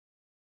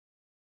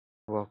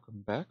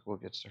Welcome back. We'll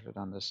get started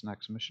on this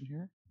next mission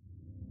here.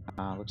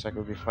 Looks like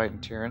we'll be fighting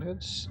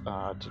Tyranids.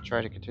 To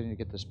try to continue to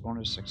get this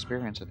bonus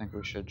experience, I think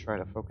we should try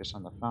to focus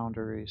on the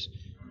foundries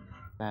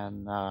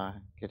and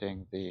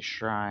getting the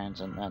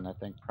shrines, and then I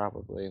think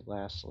probably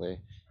lastly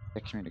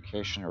the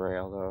communication array,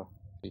 although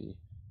the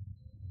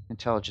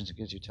intelligence it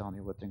gives you telling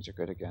you what things are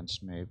good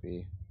against may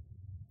be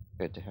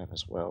good to have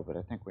as well, but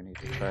I think we need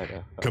to try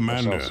to...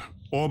 Commander,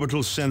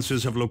 orbital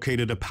sensors have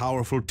located a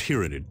powerful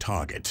Tyranid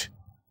target.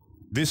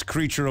 This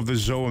creature of the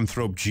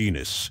zoanthrope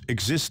genus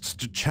exists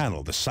to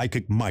channel the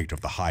psychic might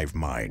of the hive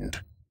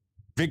mind.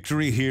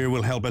 Victory here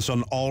will help us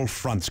on all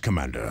fronts,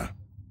 Commander.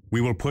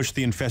 We will push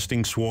the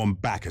infesting swarm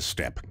back a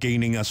step,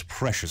 gaining us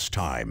precious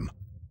time.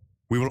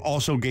 We will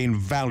also gain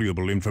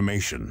valuable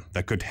information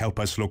that could help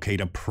us locate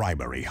a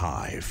primary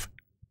hive.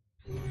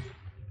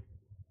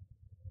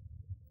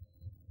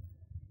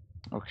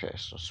 Okay,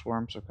 so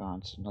swarms are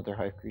gone, so another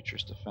hive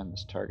creatures defend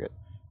this target.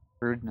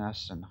 Brood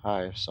nests and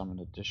hives summon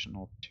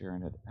additional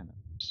Tyranid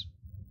enemies.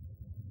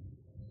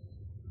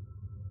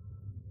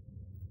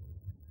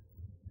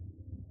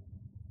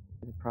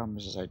 The problem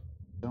is I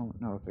don't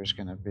know if there's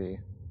going to be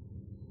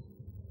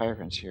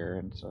tyrants here,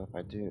 and so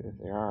if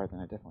there are, then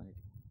I definitely need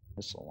a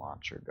missile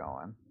launcher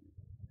going.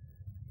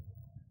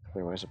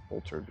 Otherwise a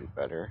bolter would be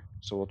better.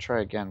 So we'll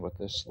try again with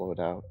this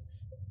loadout.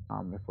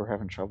 If we're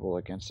having trouble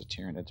against the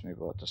Tyranids, maybe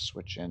we'll have to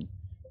switch in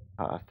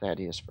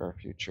Thaddeus for our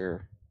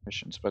future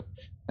missions, but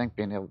I think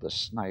being able to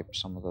snipe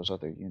some of those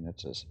other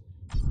units is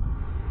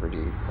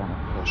pretty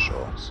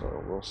beneficial,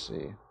 so we'll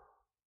see.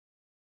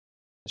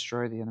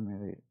 Destroy the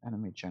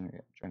enemy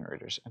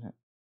generators and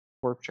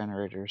warp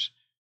generators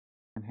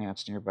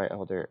enhance nearby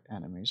elder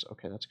enemies.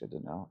 Okay, that's good to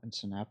know. And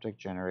synaptic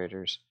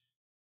generators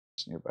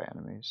nearby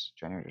enemies.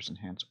 Generators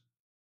enhance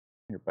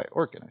nearby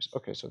orc enemies.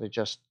 Okay, so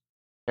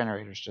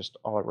generators just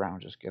all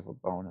around just give a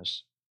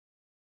bonus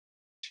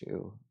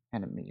to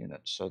enemy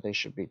units, so they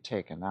should be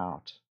taken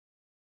out.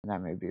 And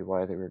that may be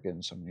why they were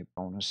getting so many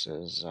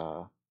bonuses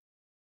on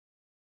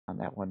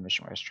that one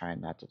mission where I was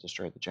trying not to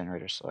destroy the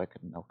generator so I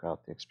could milk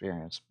out the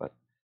experience, but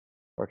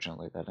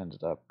fortunately that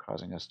ended up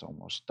causing us to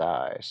almost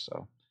die,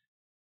 so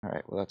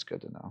alright, well that's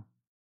good to know.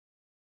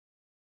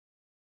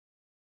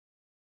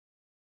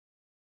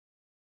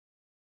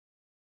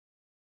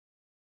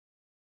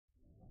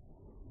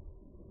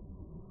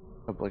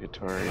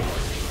 Obligatory.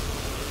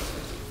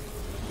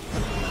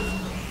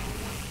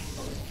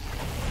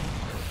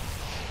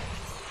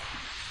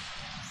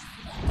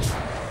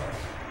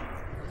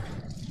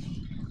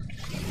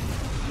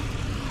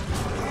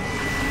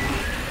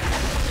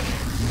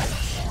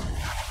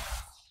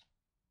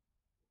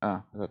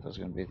 Oh, I thought that was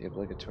going to be the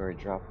obligatory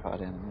drop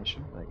pod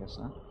animation, but I guess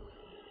not.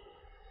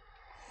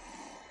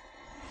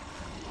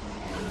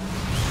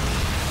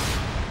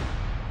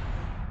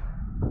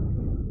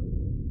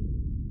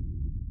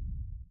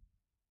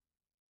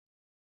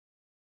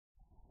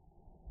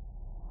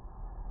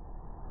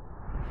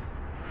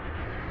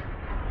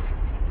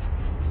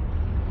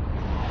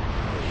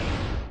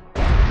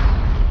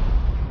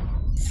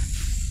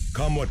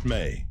 Come what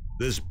may,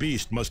 this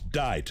beast must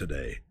die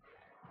today.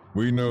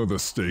 We know the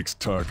stakes,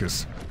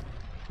 Tarkus.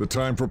 The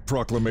time for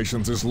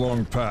proclamations is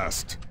long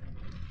past.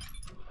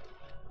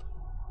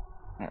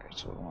 Alright,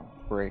 so we want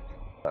to break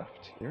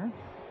left here.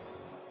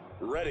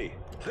 Ready.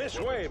 This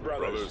way,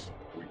 brothers.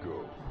 We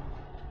go.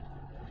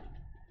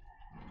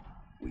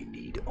 We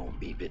need only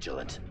be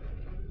vigilant.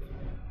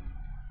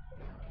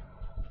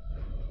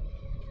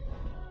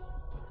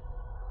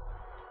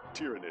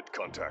 Tyranid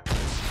contact.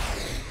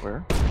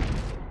 Where?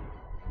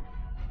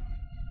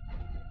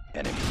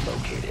 Enemy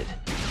located.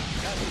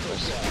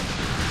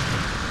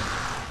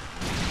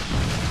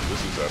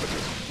 This is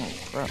evidence. Oh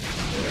crap.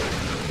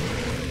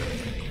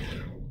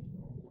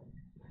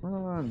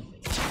 Run!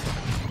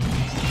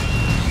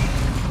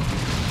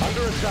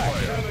 Under attack.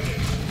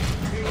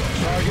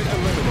 Target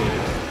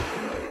eliminated.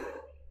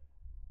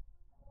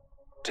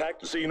 Attack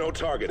xeno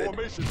targeted.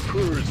 Formation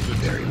Purge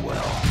Very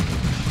well.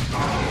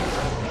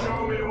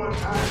 Show me what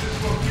passes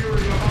for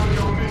fury among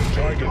your mistakes.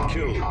 Target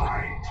killed.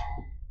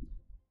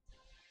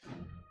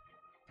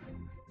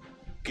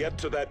 Get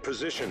to that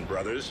position,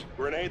 brothers.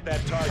 Grenade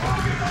that target.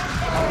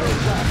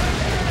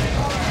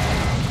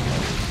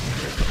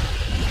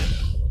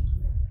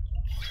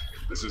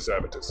 This is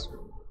Avitus.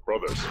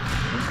 Brothers,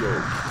 we go.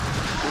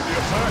 To the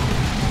attack!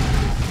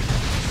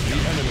 The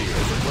enemy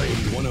has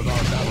claimed one of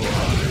our battle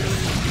rockets.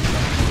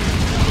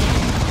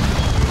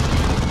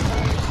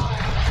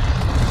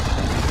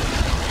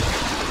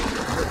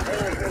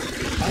 Preparing this.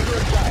 Under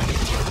attack.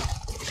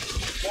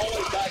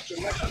 Falling back to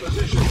next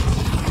position.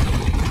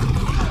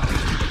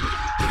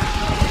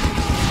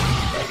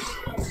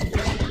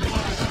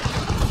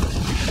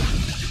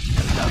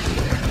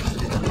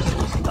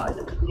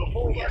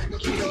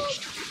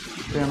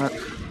 Damn it.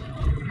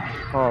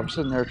 Oh, I'm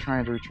sitting there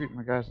trying to retreat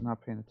my guys and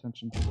not paying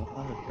attention to the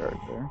hive guard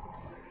there.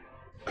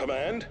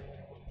 Command?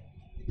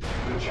 The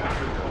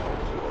chapter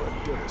calls for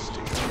a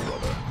devastating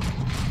brother.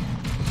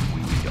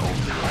 We don't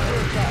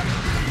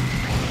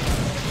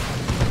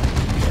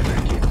never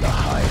give the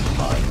hive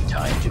mind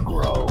time to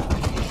grow.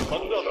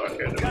 Another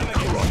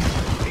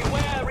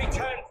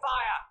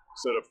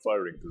Set a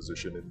firing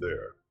position in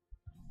there.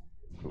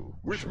 Ooh,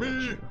 With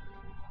me!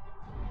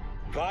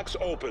 Box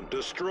open.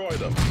 Destroy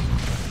them.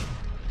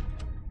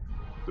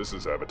 This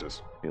is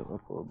Avitus. Heal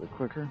up a little bit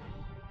quicker.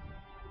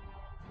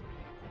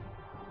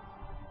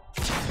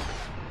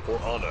 For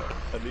honor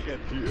and the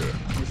end here,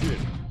 within.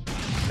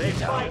 They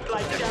fight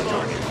like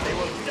devils. They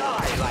will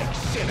die like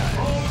sinners.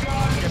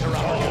 Get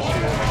around your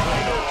shield.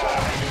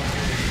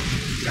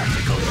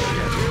 Tactical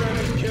shield.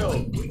 Enemy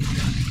killed.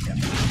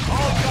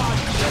 All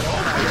guns.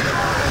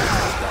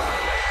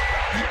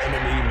 The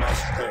enemy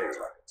must pay.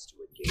 To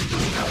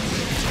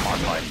engage. On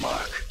my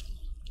mark.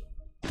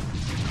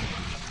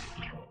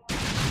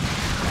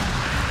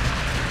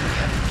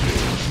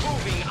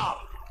 Moving up.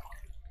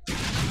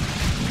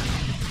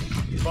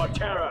 For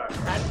terror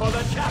and for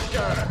the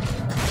chapter.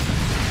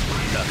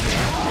 Nothing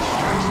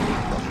distracts me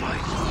from my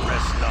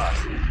rest not.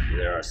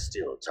 There are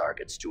still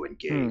targets to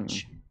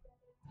engage.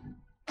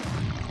 I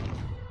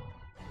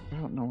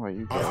don't know why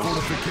you Our guys...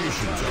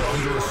 fortifications are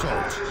under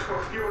assault. Justice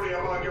for fury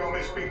among your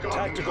misbegotten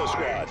Tactical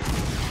hive.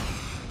 squad.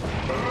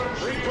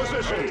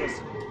 Reposition.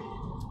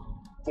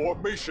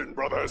 Formation,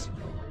 brothers!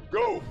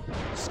 Go!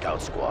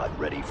 Scout squad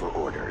ready for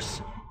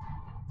orders.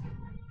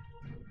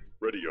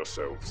 Ready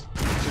yourselves.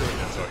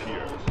 Tyranids are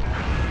here.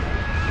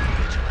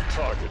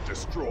 Target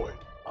destroyed.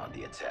 On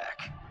the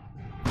attack.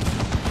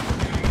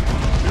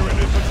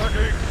 Tyranids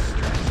attacking!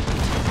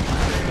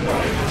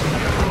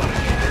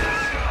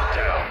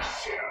 Down.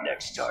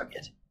 Next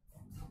target.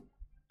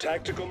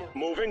 Tactical.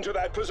 Moving to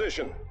that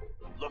position.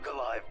 Look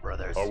alive,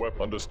 brothers. Our wep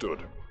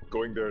understood.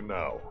 Going there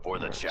now. For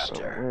the So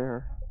chapter.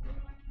 where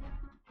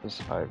is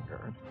Hive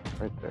Guard?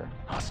 Right there.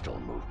 Hostile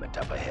movement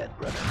up ahead,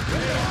 brother.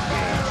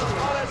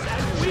 Upon us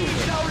and we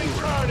shall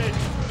return it.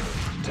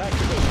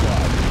 Tactical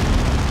squad.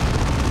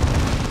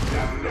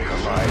 Look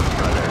alive,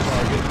 brothers.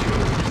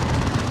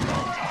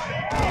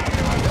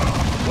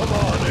 Come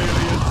on,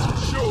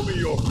 aliens! Show me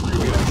your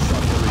fury!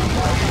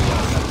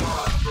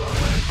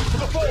 To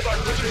the fallback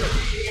position!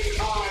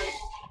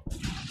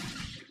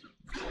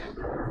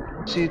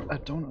 See, I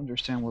don't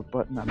understand what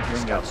button I'm hitting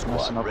Scout that's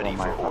messing squad up ready all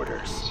my for orders.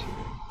 options.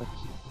 That's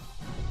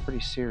a pretty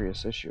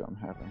serious issue I'm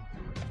having.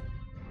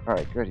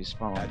 Alright, good, he's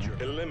following me.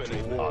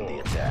 Eliminate On war. the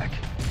attack.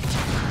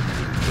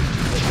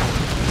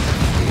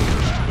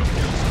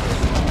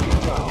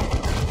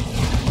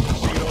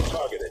 Xeno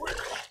targeted.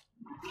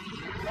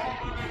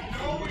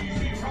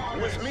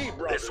 With me,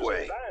 brothers. This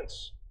way.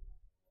 Advance.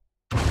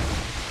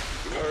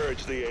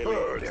 Purge the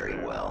alien.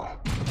 Very well.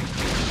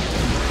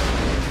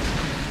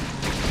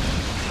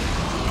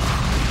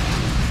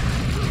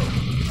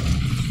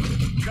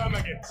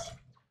 Termagants,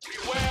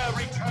 beware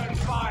return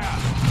fire!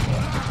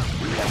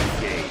 We have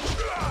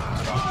engaged.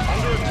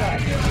 Under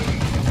attack.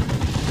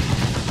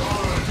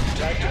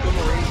 Tactical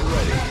Marines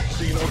ready.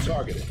 Xeno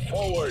targeted.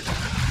 Forward.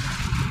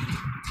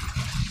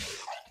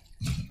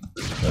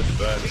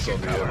 Advance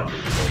on the enemy.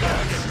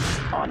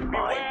 On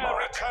my Beware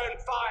mark. return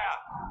fire!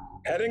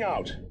 Heading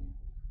out.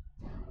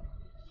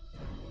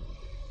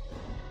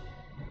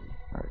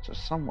 Alright, so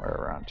somewhere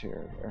around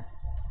here, there.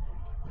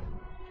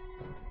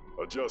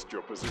 Adjust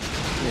your position.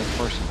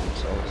 Reinforcing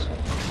themselves.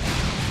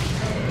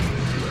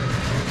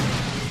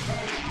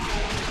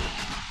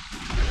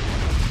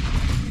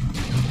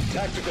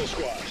 Tactical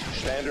squad.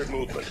 Standard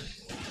movement.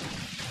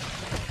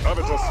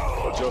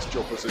 Avitus, adjust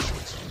your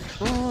positions.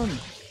 Run!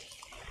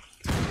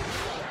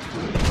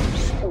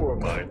 Spore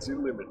mines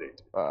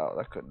eliminated. Wow,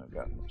 that couldn't have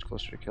gotten much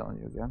closer to killing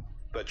you again.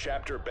 The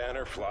chapter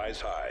banner flies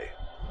high.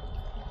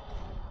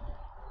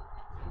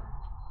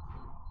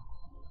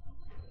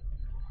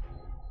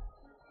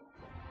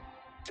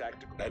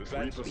 Tactical.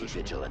 Advance. Be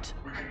vigilant.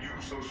 We can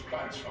use those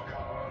plants for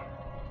cover.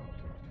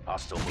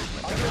 Hostile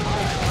movement.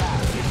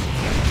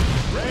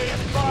 Rain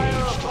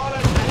fire upon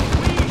us and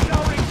we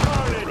shall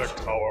return it.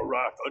 Direct our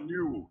wrath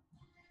anew.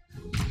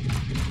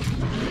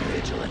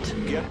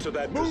 Vigilant. Get to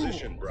that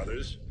position,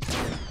 brothers.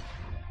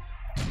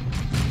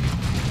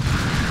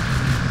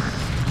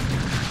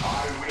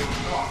 I will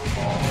not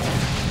fall.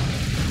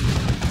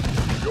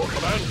 Your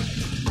command.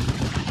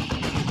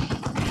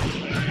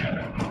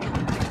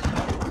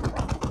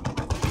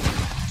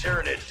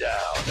 Turn it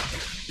down.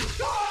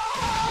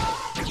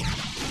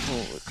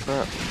 Holy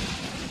crap.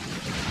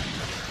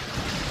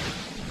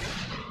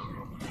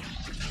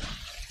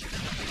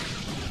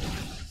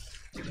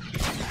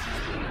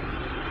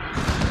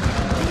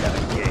 We have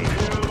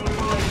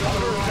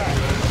engaged.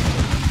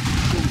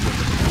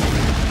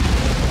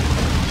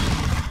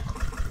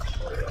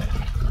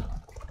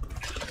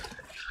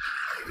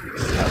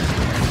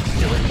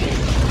 Still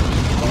engaged.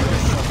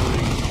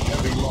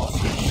 Heavy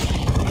losses.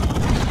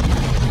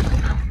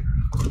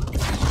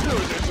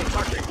 Tyranids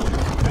attacking.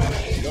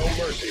 No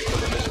mercy for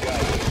the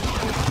misguided.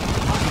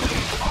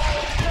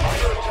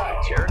 Under attack.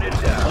 Tearing it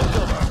down.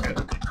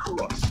 Enemy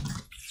crushed.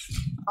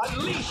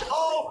 Unleash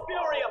all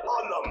fury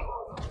upon them.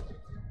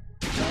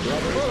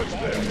 Purge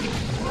them.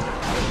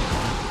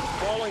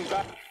 Falling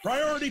back.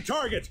 Priority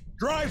target!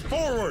 Drive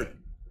forward!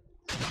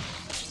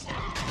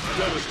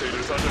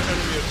 Devastators under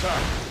enemy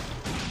attack.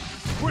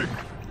 Quick!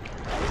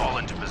 Fall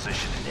into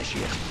position,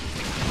 initiate.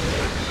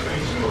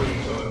 Space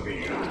Marines on the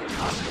field.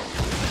 Hostile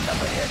movement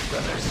up ahead,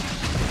 brothers.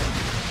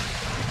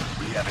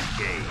 We have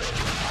engaged.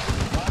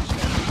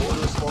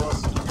 Orders for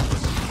us.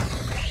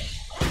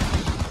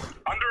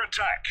 Under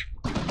attack.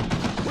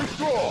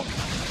 Withdraw!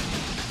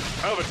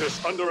 Habitus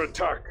under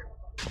attack.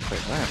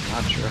 Wait, I am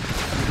not sure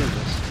how to do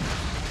this.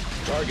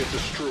 Target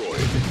destroyed. Yeah,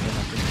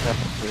 I think that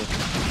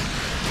too.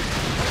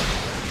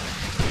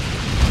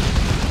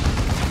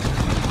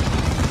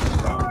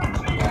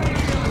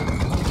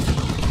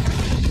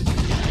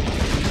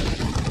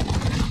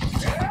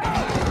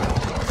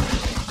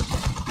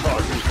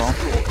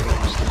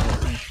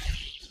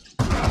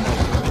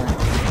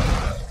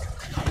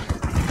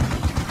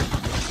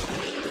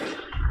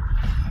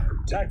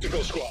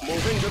 Tactical squad,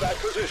 move into that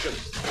position.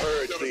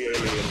 Purge the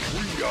aliens.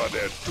 We are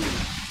their doom.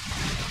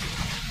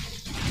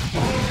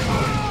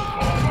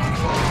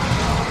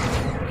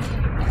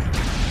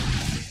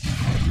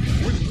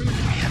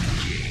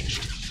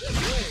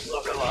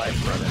 Look alive,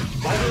 brother.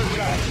 Under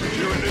attack.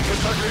 Unit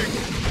attacking.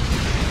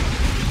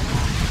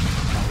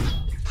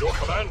 Your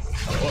command.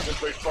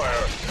 Concentrate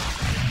fire.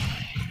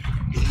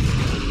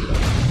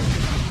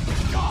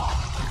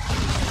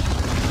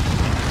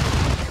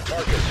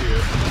 Targets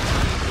here.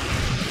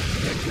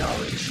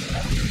 Acknowledged.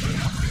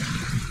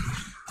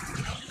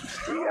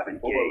 We have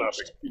engaged.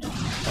 Overlapping.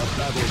 A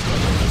battle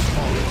weapon has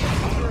fallen.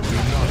 Do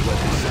not let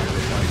the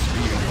sacrifice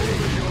be in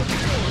vain.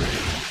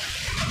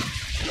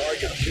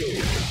 Target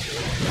killed.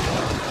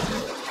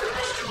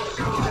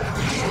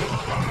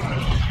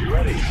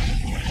 Ready.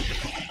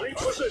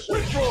 Reposition.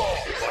 Withdraw.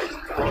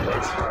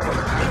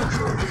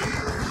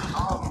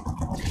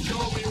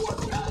 Show me what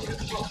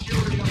happens for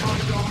fury among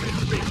your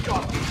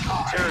misbegotten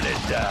hive. Turn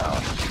it down.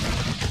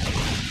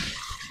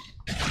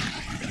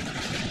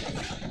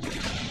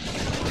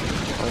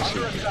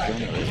 Under attack.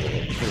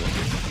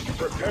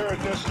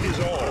 Preparedness is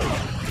all.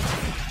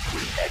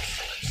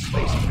 Excellent,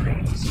 Space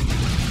Marines.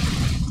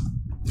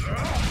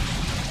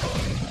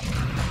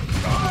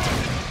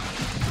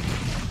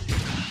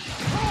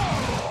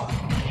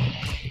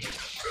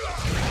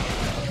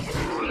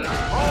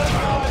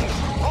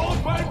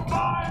 Open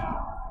fire!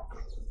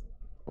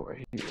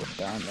 Boy, he went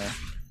down there.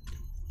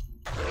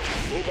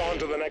 Move on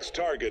to the next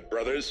target,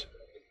 brothers.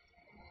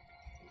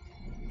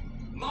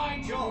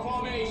 Mind your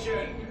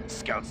formation!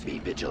 Scouts, be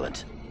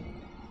vigilant.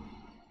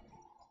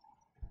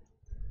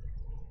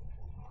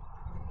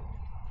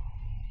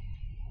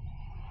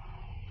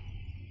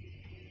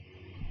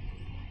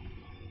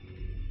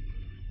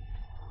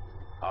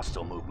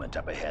 Hostile movement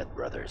up ahead,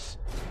 brothers.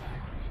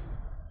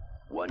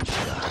 One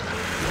shot.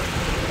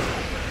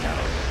 Now,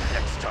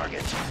 next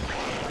target.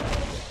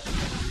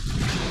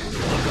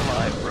 Look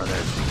alive,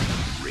 brothers.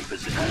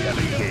 Reposition. We have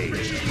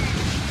engaged.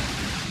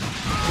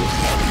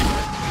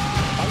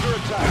 Under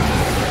attack.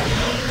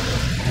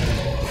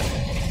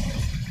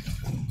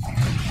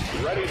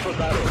 Ready for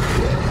battle.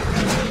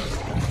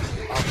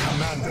 Our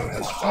commander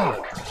has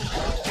fallen.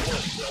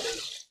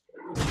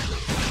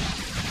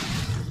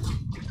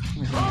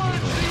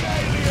 Purge the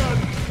alien!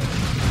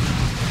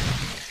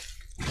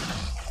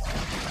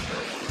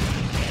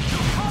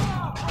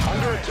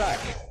 Under attack.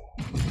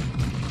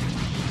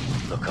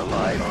 Look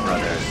alive,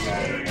 brothers.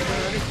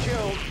 Enemy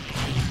killed.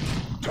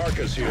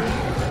 Tarkus here.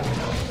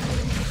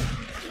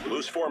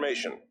 Loose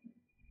formation.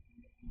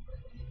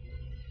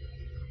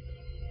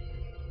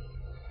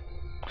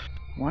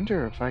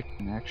 Wonder if I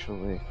can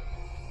actually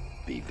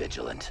Be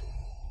vigilant.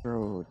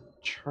 throw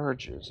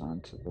charges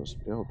onto those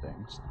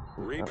buildings.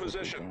 That would do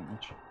Reposition.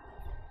 damage.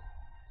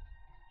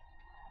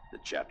 The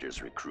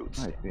chapter's recruits.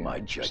 Might be an My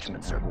interesting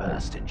judgments are idea.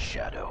 vast in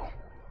shadow.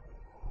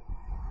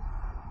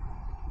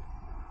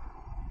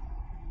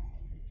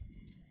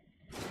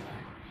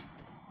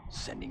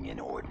 Sending in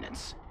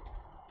ordnance.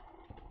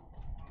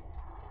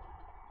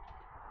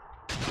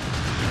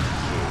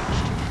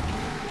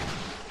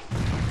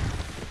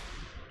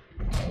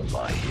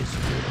 By his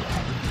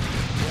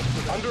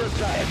will. Under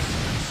attack.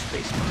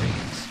 Space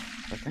Marines.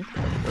 I think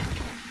that would.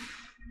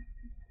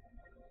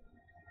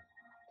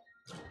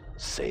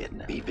 Say it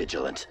now. Be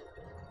vigilant.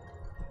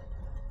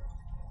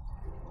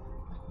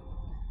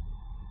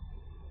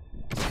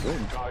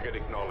 Target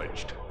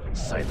acknowledged.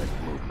 Silent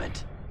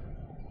movement.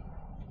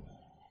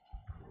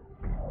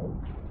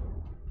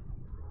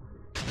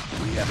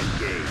 We have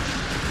engaged.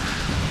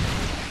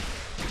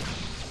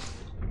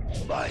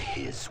 By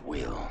his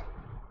will.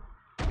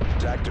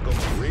 Tactical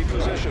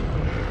reposition.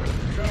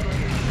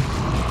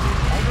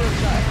 Under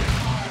attack.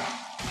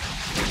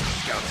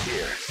 Scouts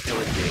here, still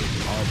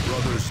engaged. Our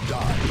brothers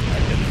die.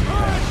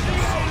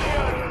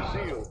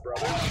 Seal,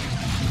 brothers.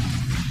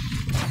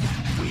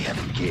 We have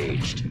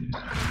engaged.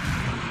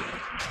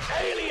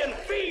 Alien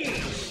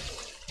fiends!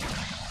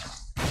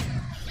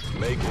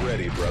 Make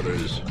ready,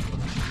 brothers.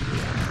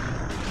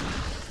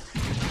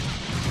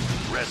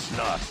 Rest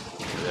not.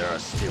 There are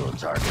still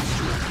targets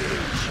to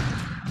engage.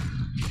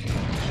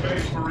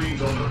 Space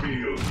Marines on the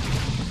field.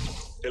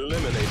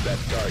 Eliminate that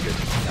target.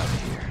 Out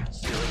here,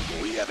 still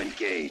engaged. We have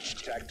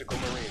engaged. Tactical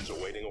Marines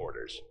awaiting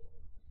orders.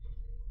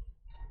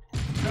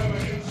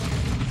 Beware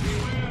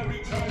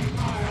retaliation!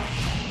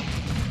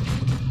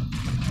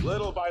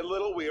 Little by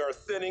little, we are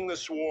thinning the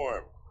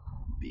swarm.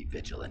 Be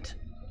vigilant.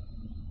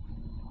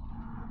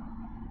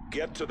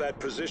 Get to that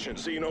position.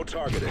 Xeno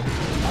targeted. Under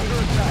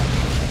attack.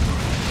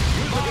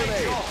 Use a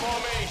grenade.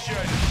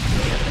 Formation.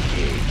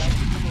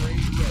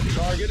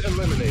 Target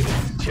eliminated.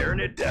 Tearing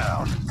it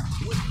down.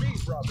 With me,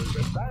 brothers,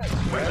 advance.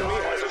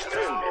 Enemy has us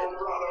pinned.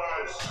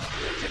 Brothers!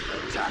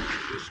 Attack.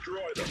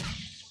 Destroy them.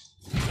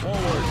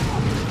 Forward.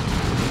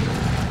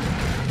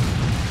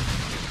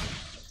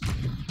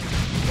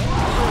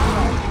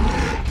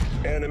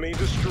 Enemy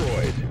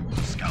destroyed.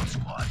 Scout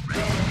squad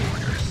ready for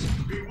orders.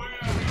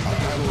 Our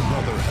battle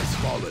brother has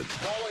fallen.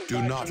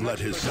 Do not let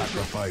his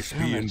sacrifice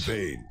be in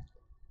vain.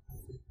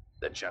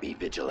 Be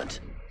vigilant.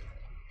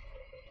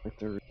 Like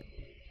they're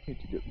need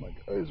to get my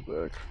guys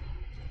back.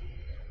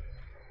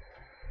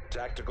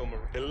 Tactical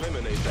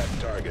eliminate that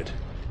target.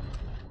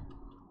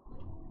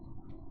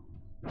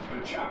 The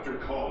chapter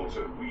calls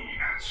and we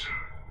answer.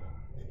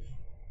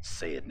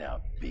 Say it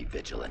now. Be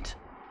vigilant.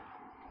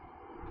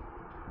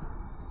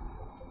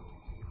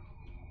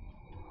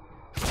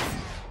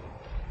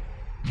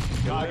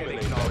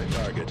 Eliminate that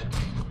target.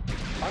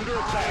 Under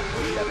attack.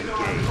 We have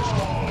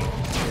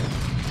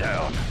engaged.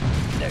 Down.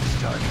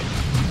 Next target.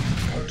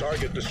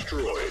 Target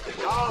destroyed.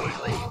 Come,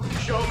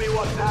 show me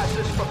what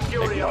passes for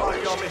fury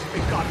among your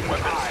misbegotten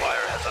Weapons hive.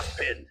 fire has us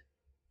pinned.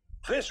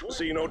 This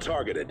Xeno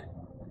targeted.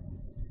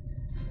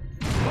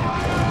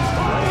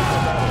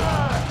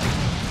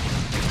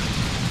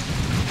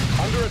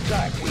 Under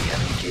attack. We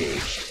have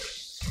engaged.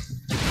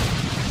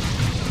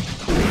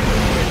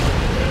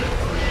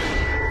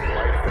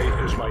 My faith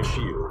is my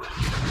shield.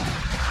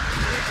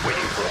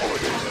 Waiting for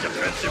orders.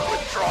 Defensive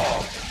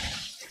withdrawal.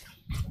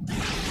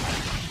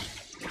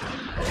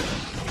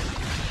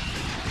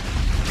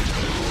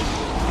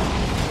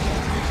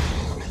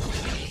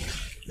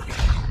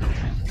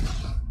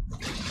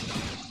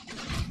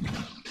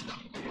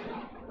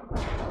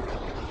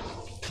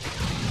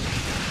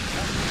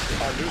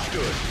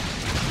 Understood.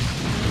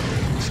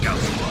 Scout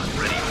squad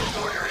ready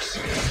for orders.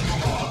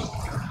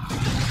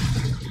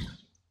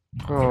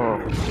 Oh,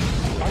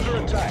 Under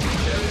attack.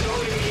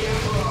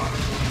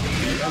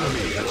 The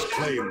enemy has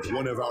claimed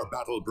one of our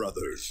battle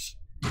brothers.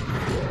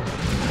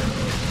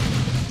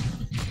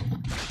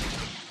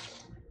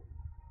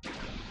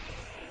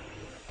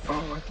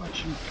 oh! I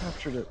thought you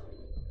captured it.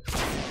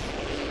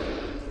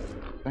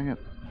 Dang it.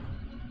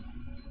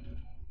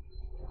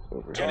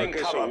 Over here. Getting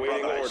cover,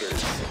 awaiting orders.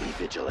 Be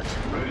vigilant.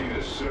 Ready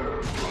to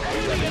serve, We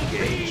brothers. have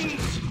engaged.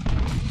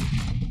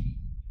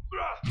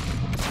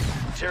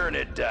 Tearing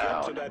it Get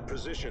to down. that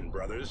position,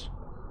 brothers.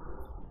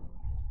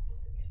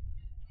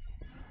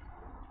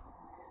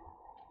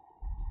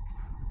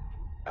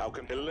 How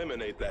can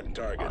eliminate that On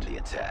target? the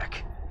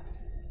attack.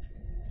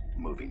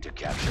 Moving to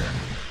capture.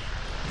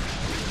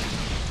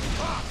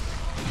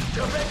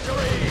 To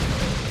victory!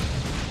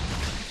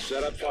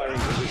 Set up firing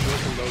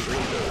positions from those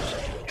windows.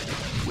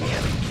 We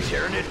have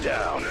tearing it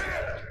down.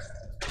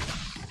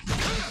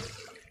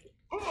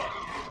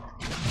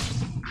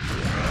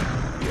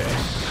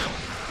 Yes.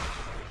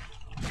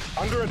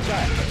 Under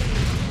attack.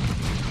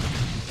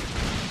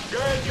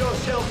 Gird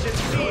yourselves in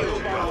steel,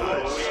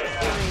 brothers!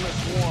 Thinning the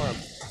swarm.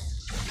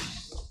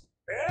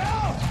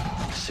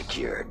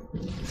 Secured.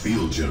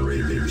 Field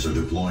generators are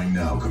deploying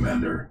now,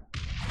 Commander.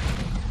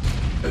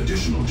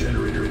 Additional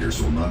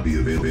generators will not be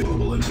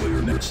available until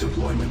your next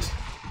deployment.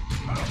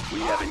 We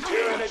have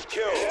engaged.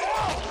 Killed.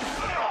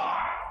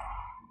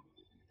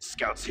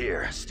 Scouts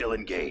here, still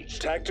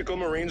engaged. Tactical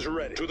Marines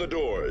ready. To the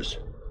doors.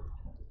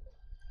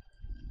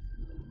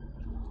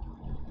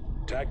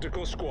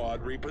 Tactical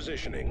squad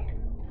repositioning.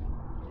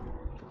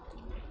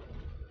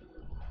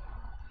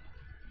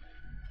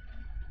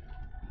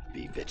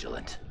 Be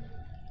vigilant.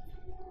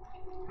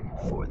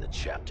 For the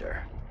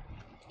chapter.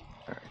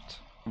 Alright,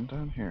 I'm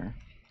down here.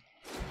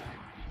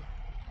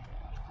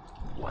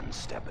 One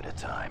step at a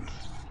time.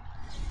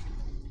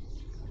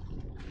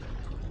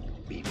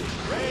 Be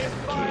Rain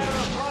fire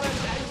upon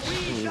us and we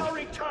shall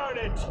return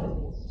it!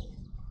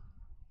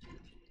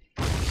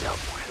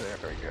 There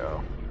we go.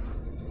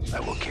 I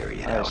will carry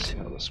it I out. see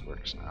how this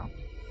works now.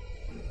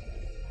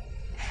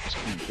 It's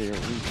gonna be a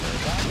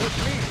retard. With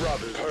me,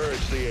 brothers.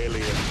 Purge the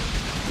alien.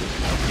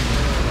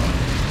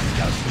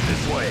 Scouts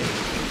this way.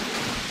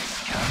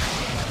 Scouts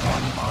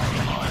on my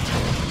mark.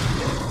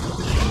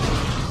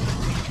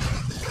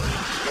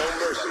 No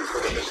mercy for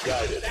the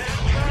misguided.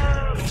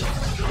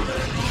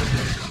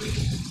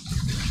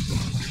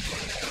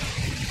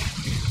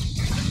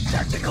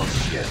 Tactical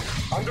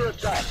shift. Under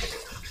attack.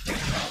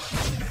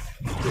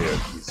 There.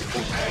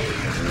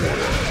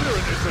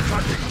 Spirit is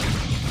attacking.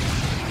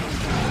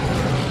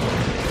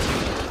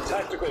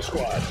 Tactical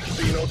squad.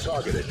 Xeno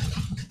targeted.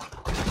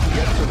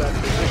 Get to that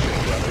position,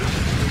 brothers.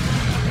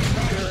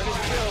 Spirit is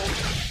killed.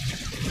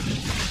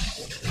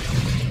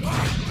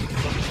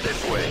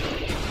 This way.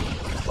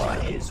 By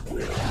his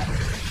will.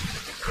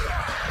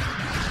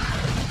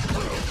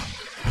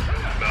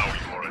 Now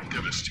you are a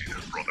devastator,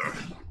 brother.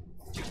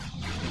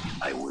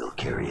 I will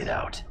carry it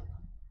out.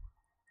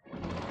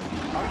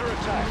 Under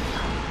attack.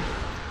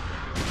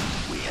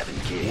 We have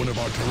engaged. One of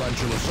our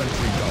tarantula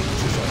sentry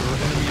guns is under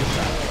enemy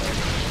attack.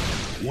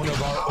 One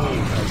of our own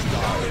has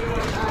died.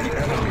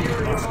 The enemy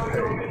must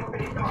pay.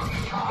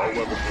 Our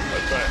weapons will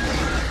advance.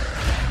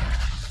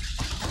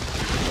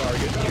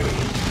 Target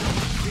killed.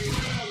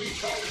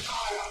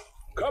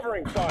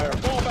 Covering fire.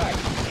 Fall back.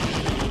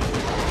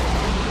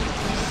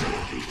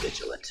 Be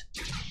vigilant.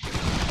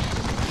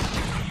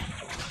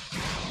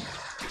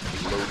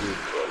 Loaded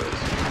brothers.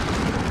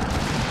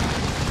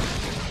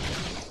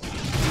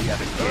 We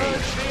have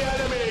engaged. The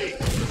enemy!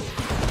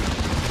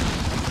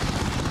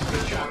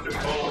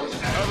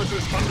 Travis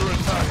is under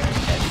attack.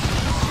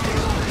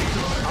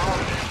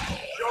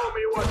 Show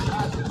me what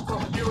passes for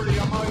fury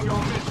among your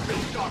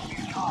misfit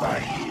darkness. By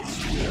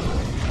his will.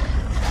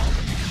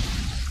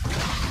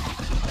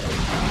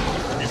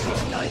 This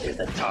was neither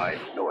the time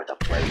nor the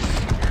place.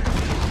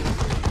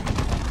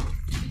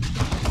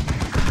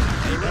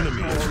 The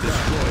enemy is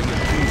destroying a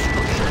key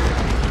structure.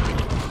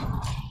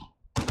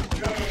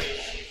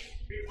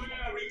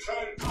 Beware,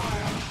 return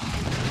fire.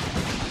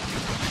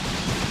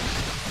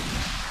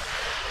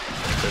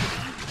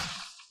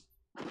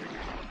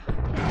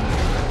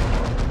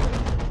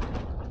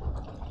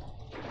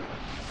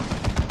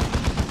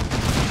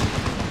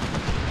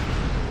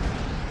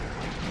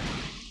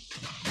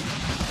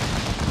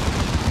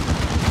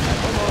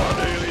 Come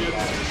on,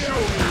 aliens. Show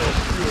me your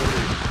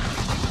fury.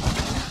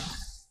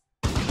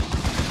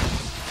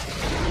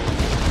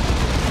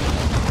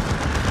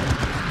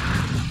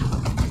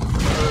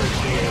 Purge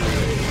the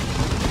enemy.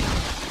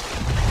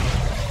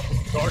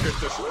 Target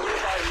this way.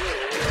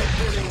 We are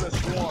killing the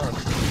swarm.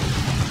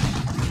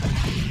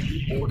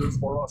 Orders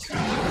for us.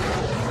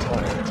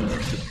 Time to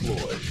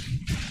deploy.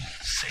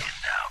 Say it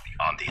now.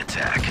 On the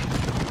attack.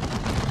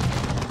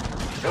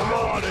 Come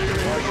on,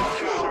 aliens.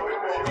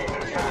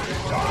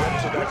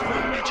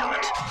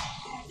 Vigilant.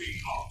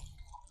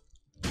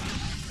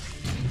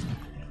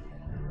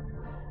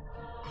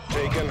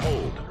 Take and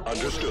hold.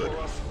 Understood.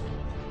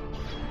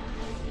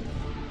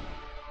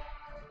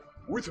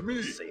 With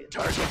me. Say it.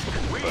 Target We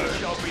confirmed.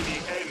 shall be the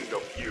end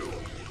of you.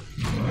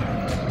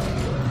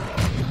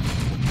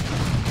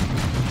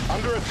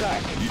 Under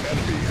attack. The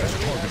enemy has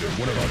targeted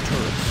one of our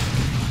turrets.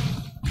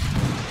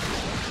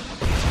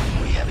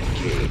 We have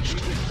engaged.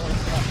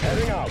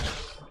 Heading out.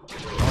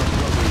 Our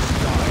brothers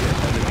die at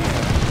enemy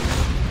hands.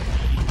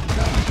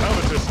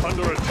 Travis is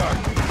under attack.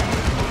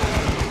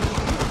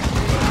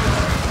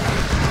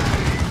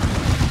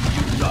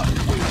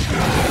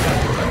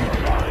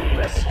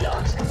 Rest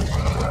not.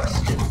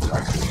 Still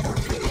targeting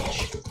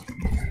engage.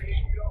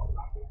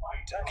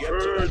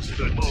 Purge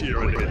the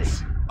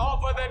tyrannids.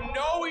 Offer them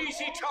no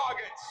easy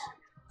targets.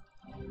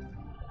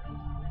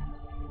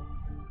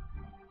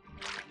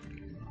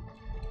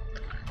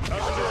 Under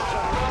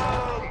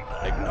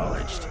attack.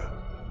 Acknowledged.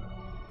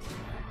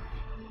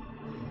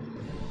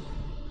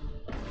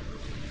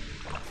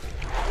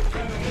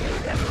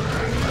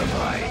 Emperor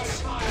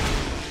provides.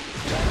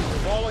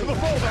 Falling the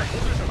fallback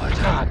position. But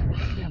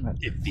Damn it.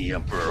 if the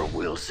Emperor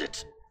wills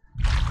it,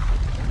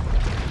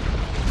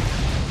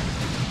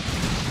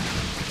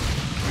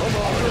 Come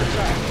on, under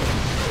attack.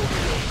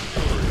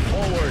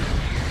 Forward.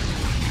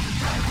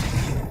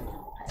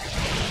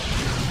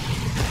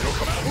 No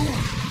command.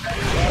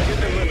 Target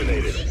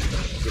eliminated.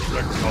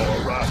 Direct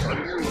our wrath on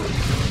you.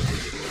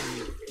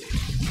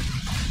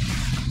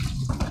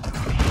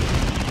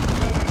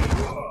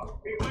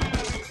 Beware,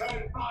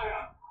 return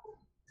fire.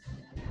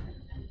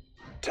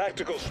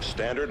 Tactical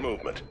standard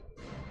movement.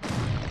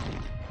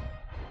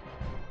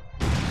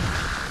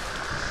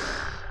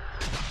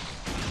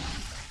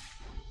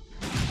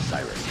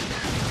 Cyrus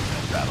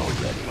here. Battle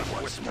ready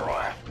once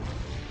more.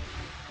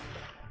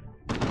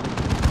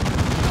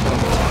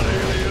 Come on,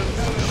 aliens.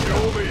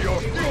 Show me your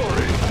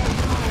fury.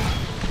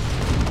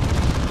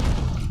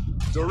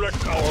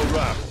 Direct our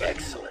wrath.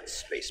 Excellent,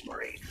 Space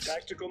Marines.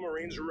 Tactical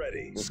Marines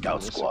ready.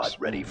 Scout squad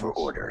ready for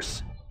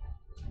orders.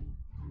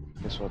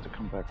 Guess we'll have to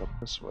come back up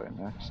this way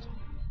next.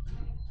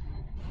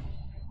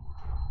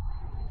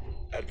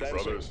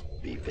 Advancing. Brothers.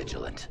 Be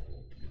vigilant.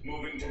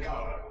 Moving to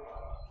cover.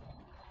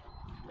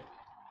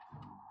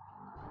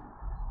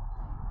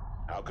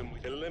 How can we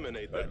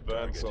eliminate that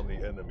Advance target?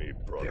 On the enemy,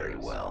 brothers. Very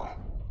well.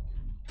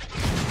 We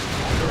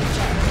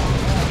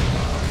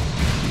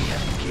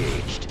have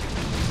engaged.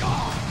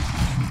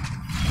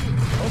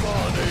 Come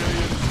on,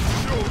 aliens.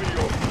 Show me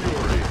your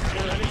fury.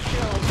 Enemy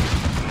killed.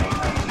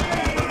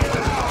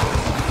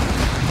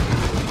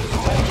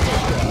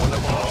 One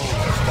of our own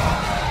has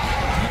died.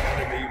 The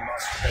enemy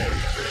must pay.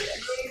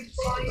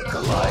 Look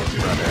alive,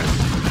 brothers.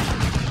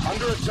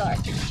 Under attack.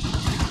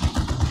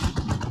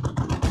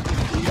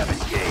 We have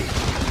engaged.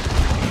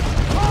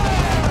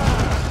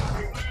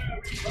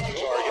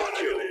 Target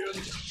killed.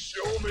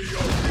 Show me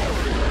your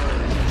fury.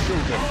 Show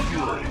them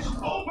fury.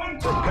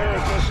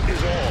 Preparedness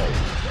is all.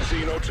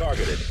 Xeno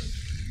targeted.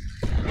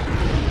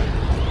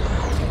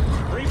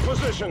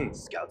 Reposition.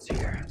 Scouts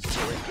here.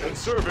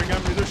 Conserving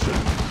ammunition.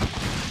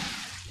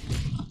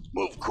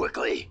 Move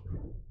quickly.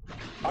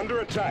 Under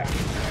attack.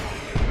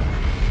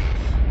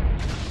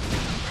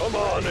 Come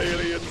on,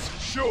 aliens.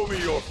 Show me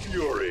your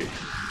fury.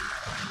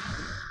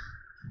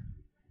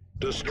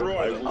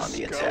 Destroy them. On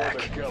the attack.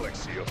 The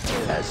galaxy of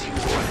As you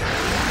order.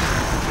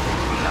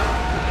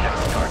 Now,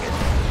 next target.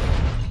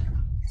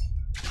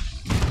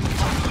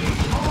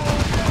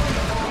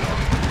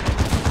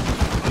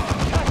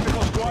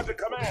 tactical squad to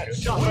command.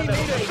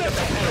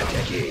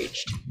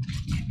 Engaged.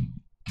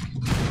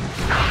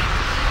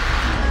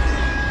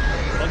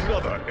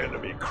 Another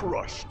enemy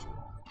crushed.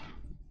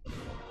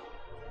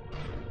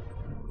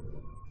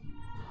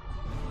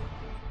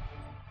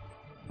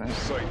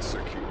 Site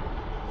secure.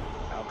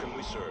 How can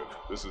we serve?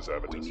 This is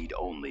evidence. We need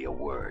only a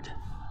word.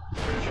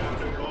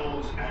 Captain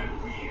calls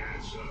and we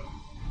answer.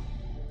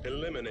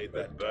 Eliminate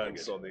that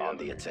target On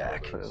the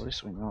attack. But at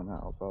least we know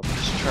now about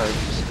these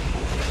charges.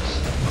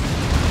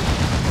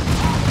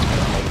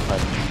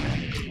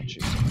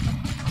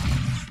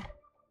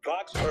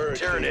 Fox Purge.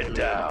 Turn it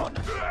down.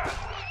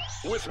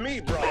 With me,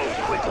 bro.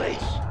 Quickly.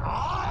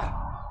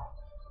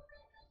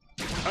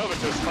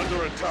 Avitus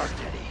under attack.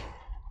 Steady.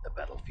 The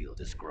battlefield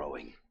is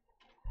growing.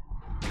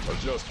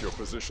 Adjust your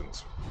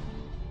positions.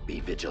 Be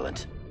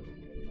vigilant.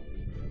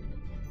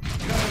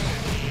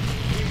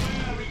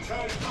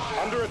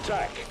 Under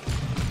attack.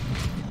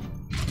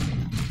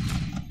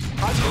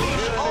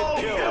 Unleash all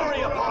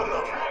fury upon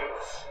them!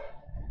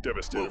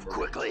 Devastator. Move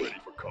quickly. Ready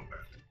for combat.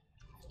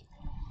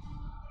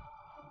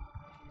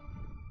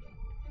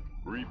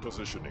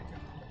 Repositioning.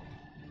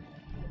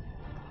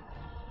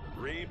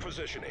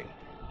 Repositioning.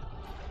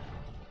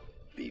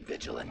 Be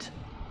vigilant.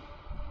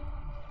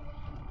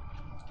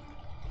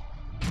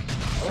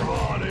 Come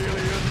on, aliens.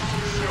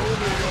 Show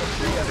me your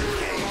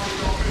fury.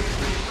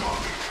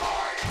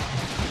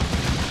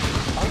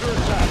 Under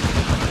attack.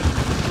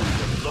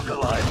 Look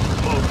alive.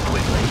 Move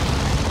quickly.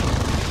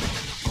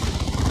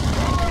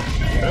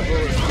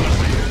 Emperor's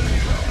blessing.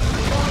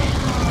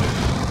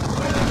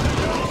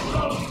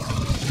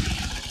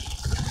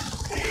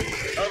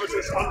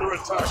 Avitus under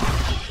attack.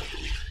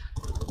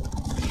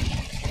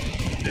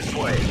 This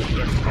way.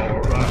 Direct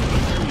power back.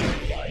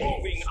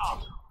 Moving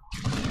up.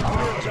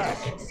 Under attack.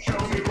 Show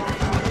me what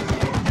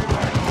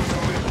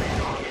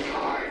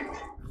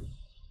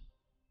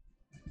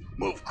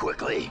Move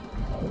quickly.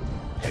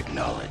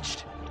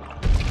 Acknowledged.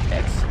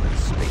 Excellent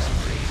space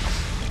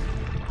marines.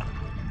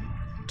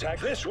 Attack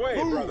this way,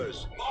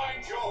 brothers.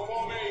 mind your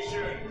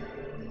formation.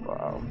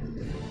 Wow.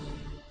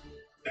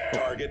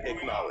 Target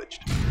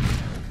acknowledged.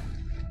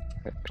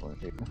 Excellent.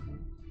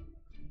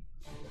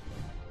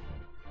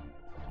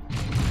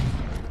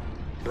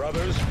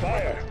 Brothers,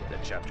 fire. The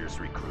chapter's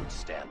recruits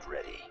stand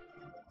ready.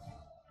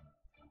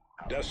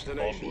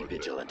 Destination. Be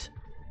vigilant.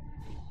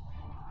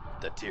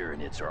 The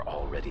Tyranids are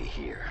already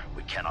here.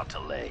 We cannot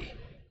delay.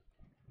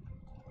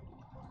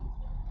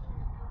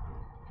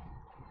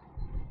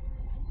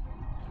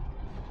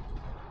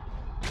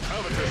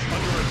 Avitus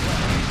under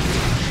attack.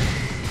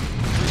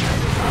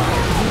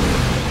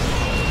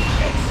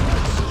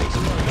 Excellent space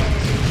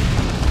marines.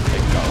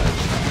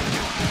 Acknowledged.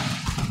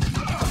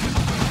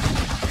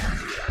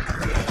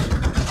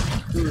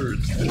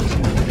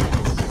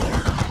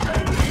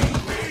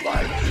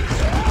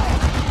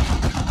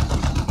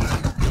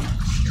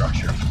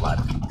 Structure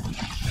flattened.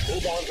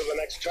 Move on to the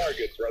next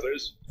target,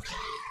 brothers.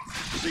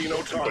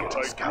 Xeno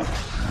target. Scout.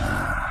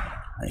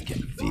 I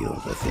can feel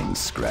the thing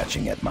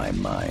scratching at my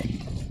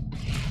mind.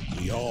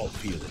 We all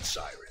feel it,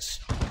 Cyrus.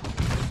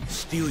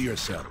 Steel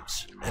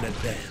yourselves and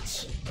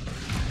advance.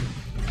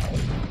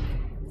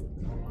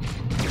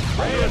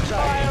 Rain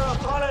fire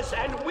upon us,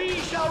 and we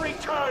shall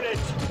return it!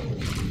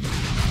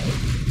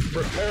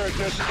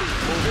 Preparedness is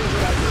moving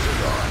rapidly.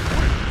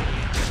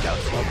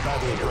 Scouts A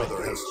battle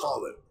brother has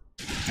fallen.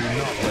 Do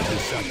not let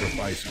his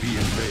sacrifice be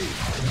in vain.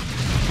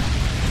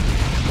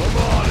 Come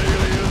on,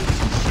 aliens.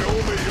 Show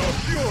me your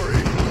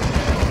fury.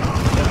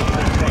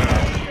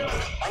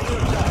 Under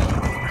attack.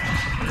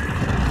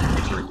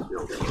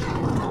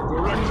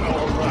 Direct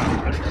our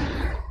wrath.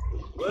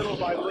 Little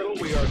by little,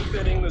 we are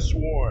thinning the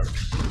swarm.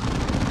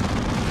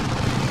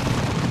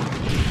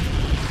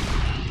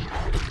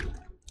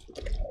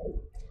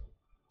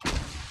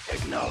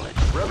 acknowledged.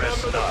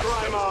 Remember the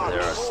Primarch!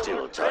 There are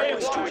still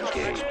targets to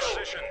engage.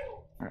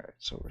 Alright,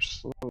 so we're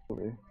slowly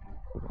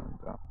going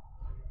down.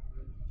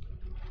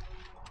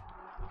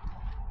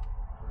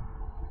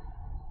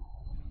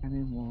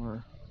 Any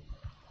more?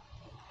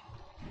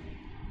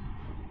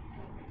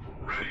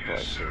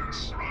 Yes, sir,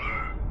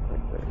 brother.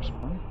 Right there's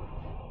one.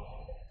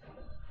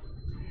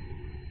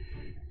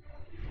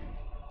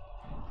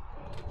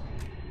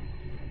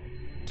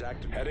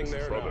 Heading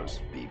there, brothers.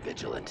 Be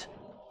vigilant.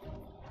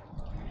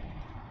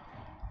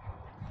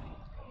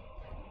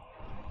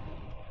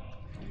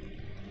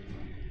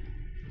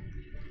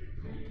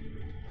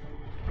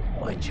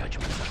 My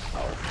judgments are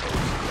powerful.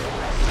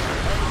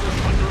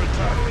 Under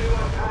attack.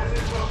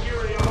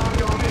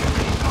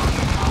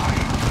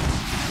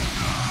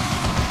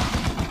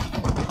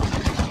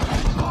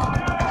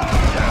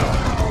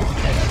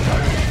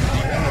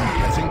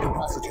 Has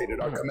incapacitated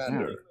our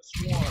commander.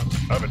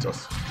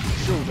 Avitus,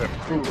 show them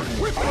cruelly.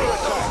 Whip under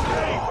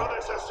attack. For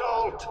this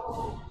assault!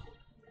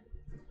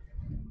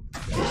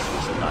 This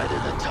was neither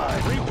the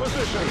time.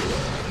 Reposition.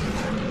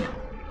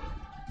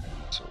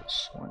 So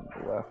swing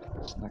after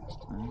this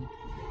next time.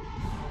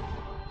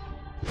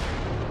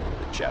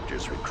 The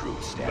chapter's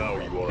recruits stand Now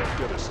ready. you are a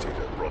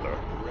devastator, brother.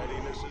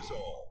 Readiness is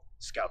all.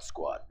 Scout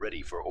squad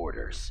ready for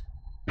orders.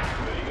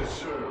 Ready to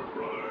serve,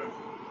 brother.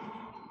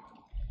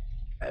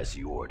 As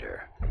you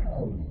order.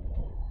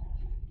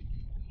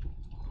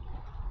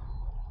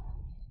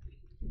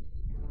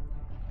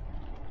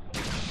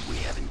 We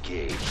have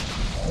engaged.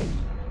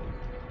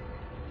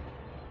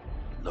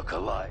 Look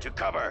alive. To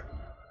cover.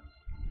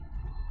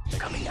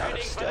 Coming out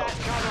of stealth.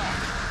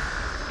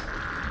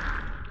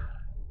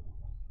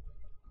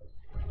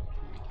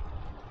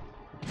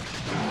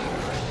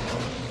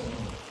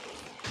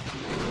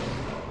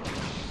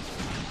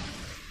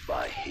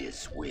 By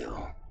his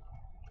will.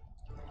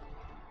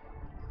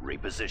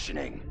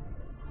 Repositioning.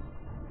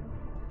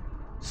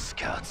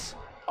 Scouts,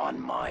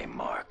 on my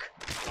mark.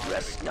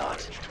 Rest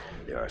not.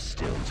 There are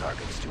still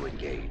targets to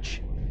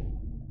engage.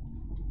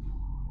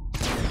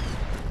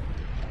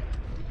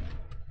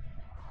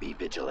 Be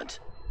vigilant.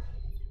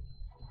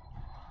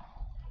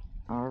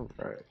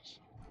 Alright.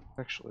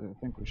 Actually, I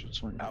think we should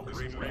swing.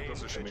 Remain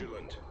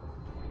vigilant.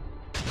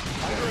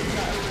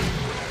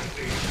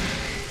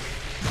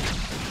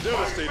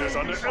 Devastators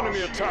under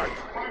enemy attack.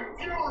 I'm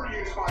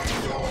furious, my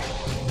soul.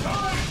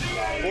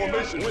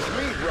 Formation with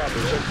me,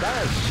 brothers,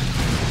 advance.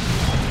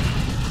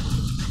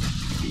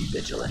 Be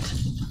vigilant.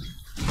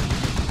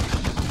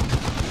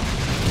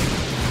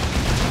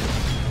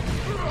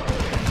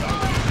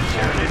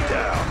 Turn it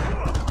down.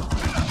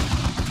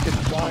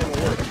 It's fine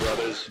work,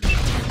 brothers.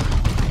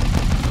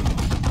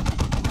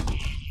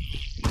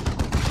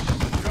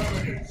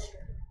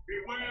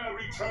 Beware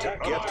return.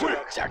 Get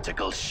quick.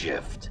 Tactical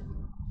shift.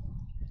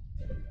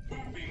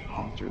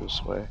 Come through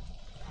this way.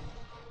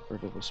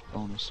 Rid of this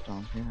bonus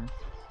down here.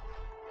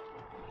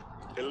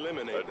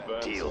 Eliminate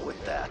that. Deal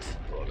with that.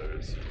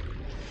 Brothers.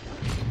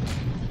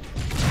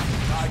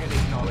 Target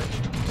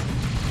acknowledged.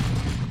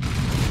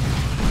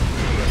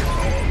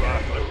 Our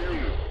wrath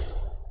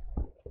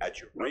anew. At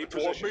your Be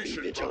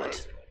reposition,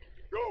 vigilant.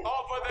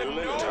 Offer them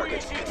Eliminate no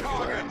targets easy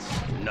confirmed.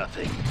 targets.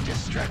 Nothing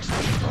distracts me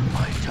from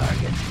my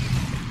target.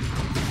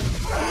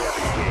 We have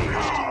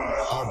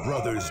engaged. Our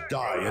brothers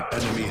die at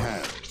enemy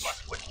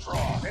hands.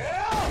 Withdraw.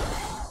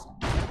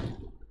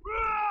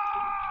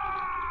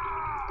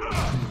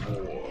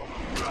 War.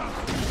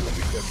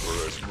 The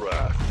Emperor's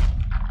wrath.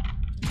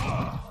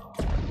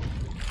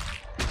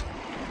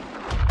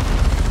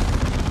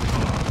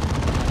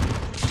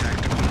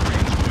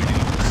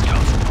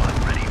 Scout squad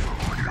ready for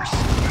orders.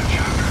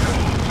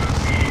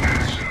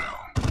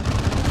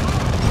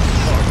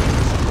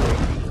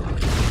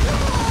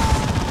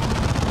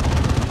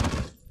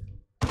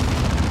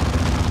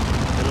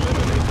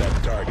 Eliminate that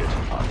target.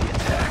 On the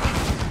attack.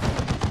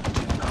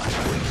 Do not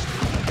waste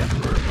the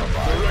Emperor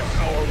provides. Direct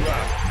our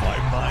wrath. My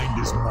mind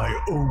is my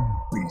own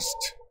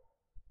beast.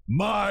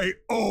 My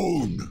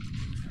own!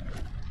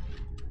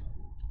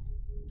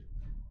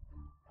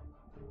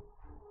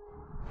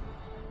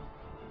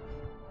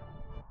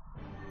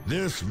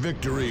 This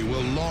victory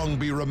will long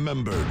be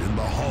remembered in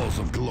the halls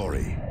of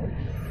glory.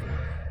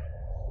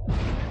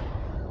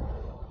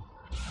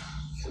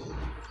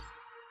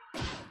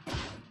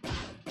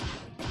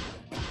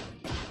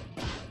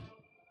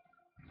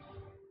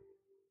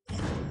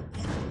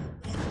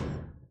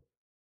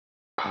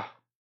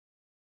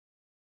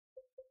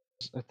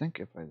 I think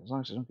as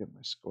long as I don't get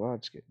my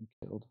squads getting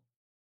killed,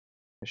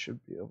 I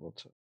should be able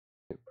to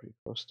get pretty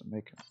close to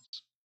making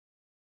this.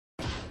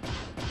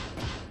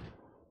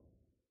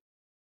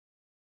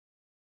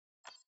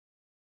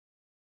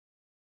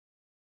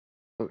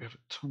 But we have a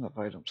ton of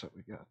items that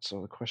we got,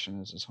 so the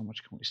question is how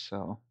much can we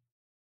sell?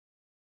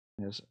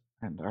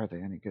 And are they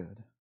any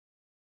good?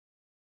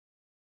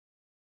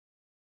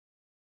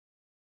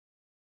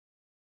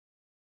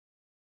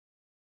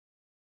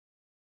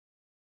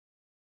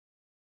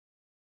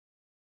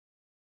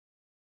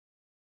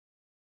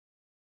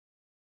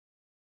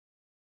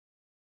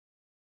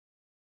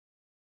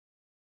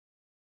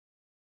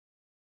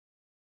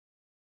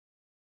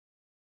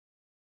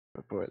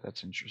 But boy,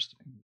 that's interesting.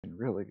 You can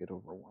really get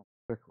overwhelmed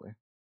quickly.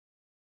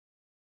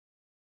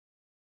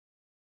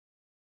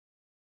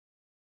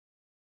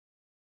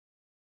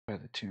 By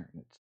the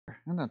Tyranids there.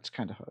 And that's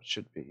kind of how it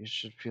should be. You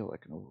should feel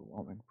like an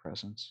overwhelming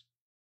presence.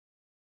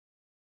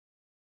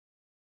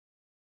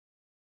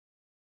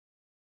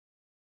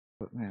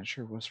 But man, it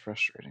sure was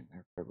frustrating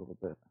there for a little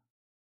bit.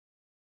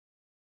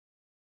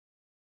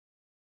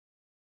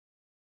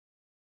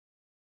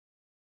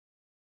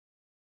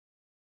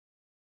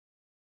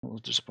 I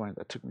was disappointed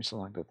that took me so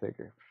long to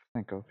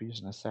think of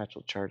using a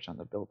satchel charge on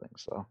the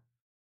buildings, though.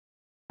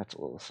 That's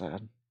a little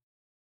sad.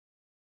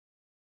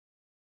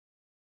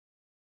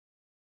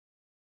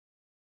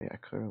 Yeah,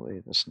 clearly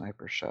the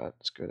sniper shot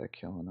is good at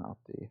killing out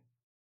the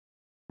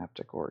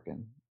haptic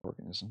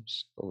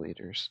organisms, the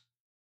leaders.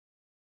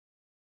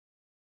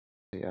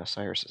 So yeah,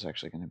 Cyrus is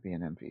actually going to be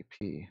an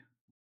MVP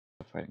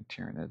of fighting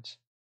Tyranids.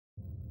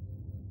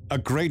 A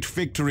great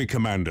victory,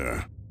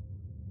 Commander.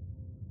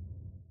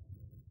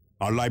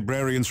 Our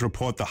librarians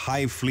report the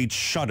Hive fleet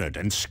shuddered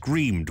and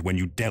screamed when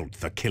you dealt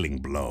the killing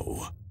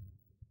blow.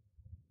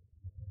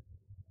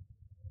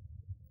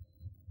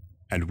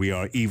 And we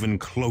are even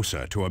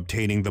closer to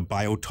obtaining the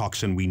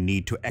biotoxin we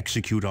need to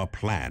execute our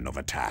plan of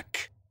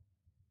attack.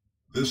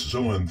 This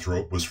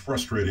zoanthrope was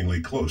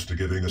frustratingly close to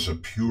giving us a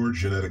pure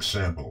genetic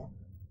sample,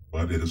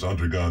 but it has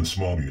undergone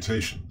small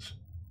mutations.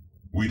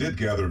 We did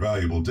gather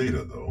valuable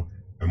data, though,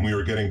 and we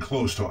are getting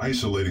close to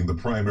isolating the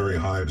primary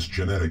hive's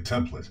genetic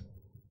template.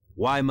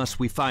 Why must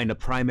we find a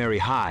primary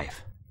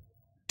hive?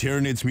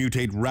 Tyranids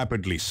mutate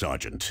rapidly,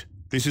 Sergeant.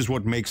 This is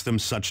what makes them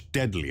such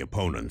deadly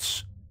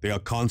opponents. They are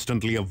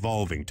constantly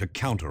evolving to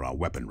counter our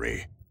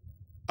weaponry.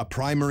 A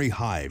primary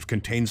hive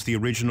contains the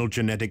original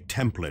genetic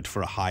template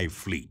for a hive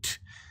fleet.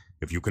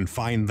 If you can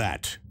find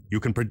that, you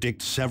can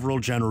predict several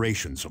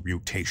generations of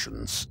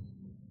mutations.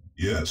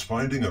 Yes,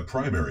 finding a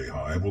primary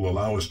hive will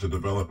allow us to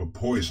develop a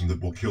poison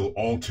that will kill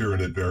all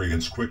Tyranid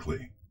variants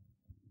quickly.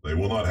 They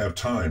will not have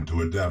time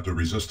to adapt a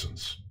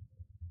resistance.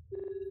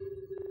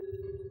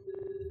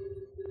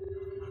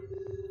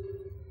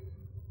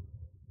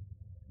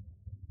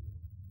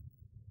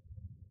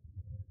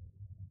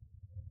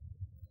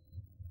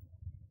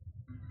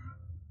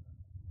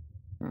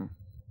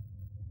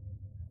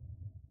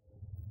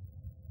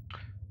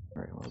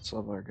 Alright, well, let's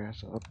level our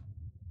guys up.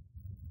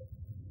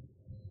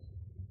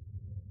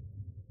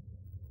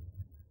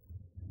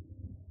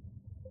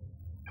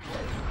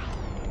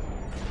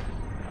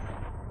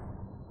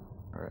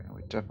 Alright, and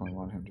we definitely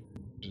want him to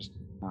just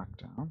knock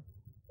down.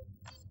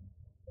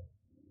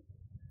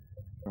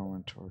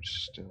 Going towards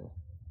still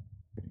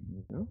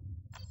hitting you.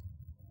 I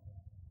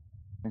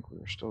think we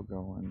were still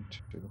going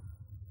to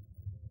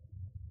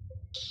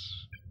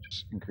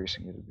just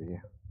increasing you to be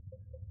a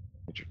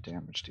major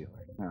damage dealer.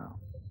 Now,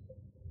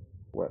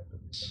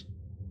 weapons.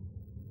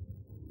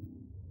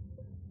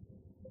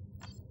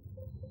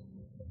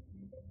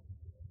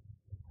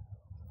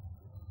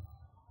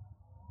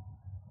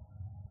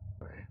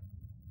 Okay.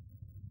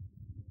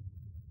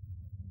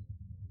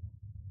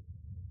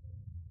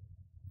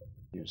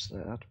 Use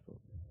that, but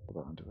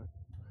hold on to it.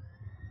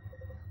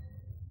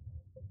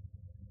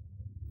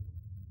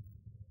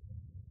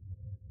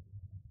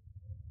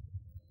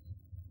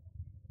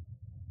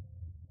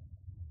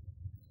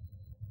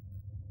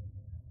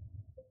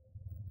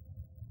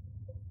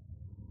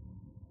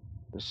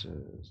 This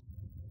is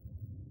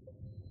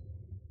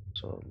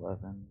so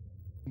 11.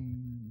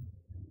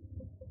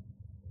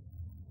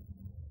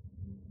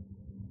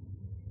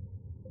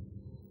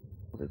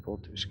 Well, they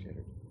both do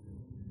scattered.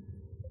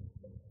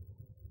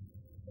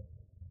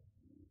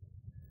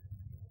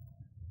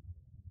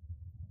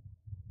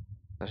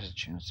 That has a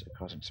chance at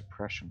causing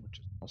suppression, which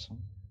is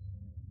awesome.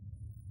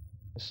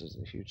 This is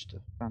a huge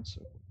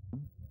defensive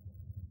one.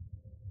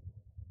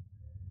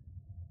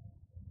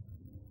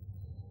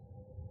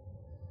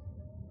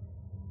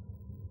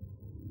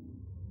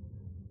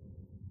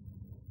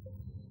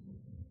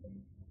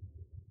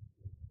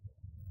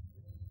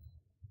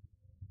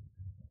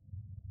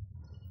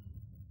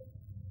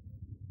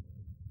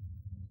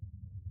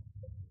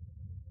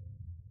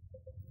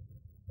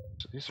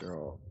 So these are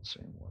all the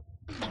same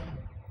weapons.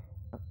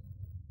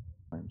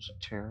 Flames of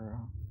Terror.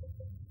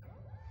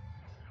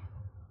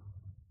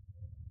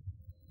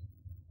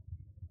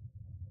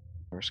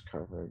 First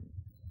covering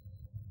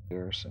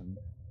garrison.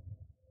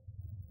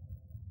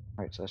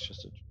 Alright, so that's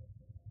just a.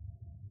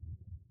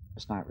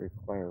 Does not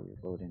require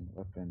reloading.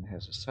 Weapon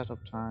has a setup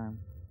time.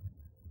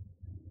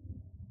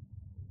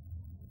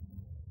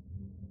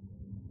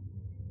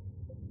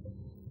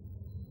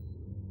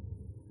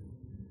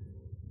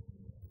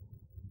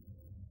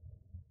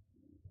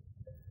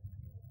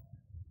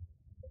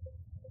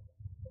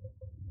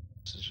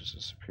 This is just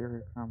a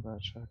superior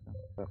combat check.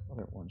 That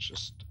other one's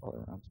just all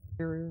around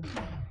superior.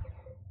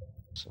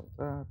 So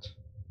that.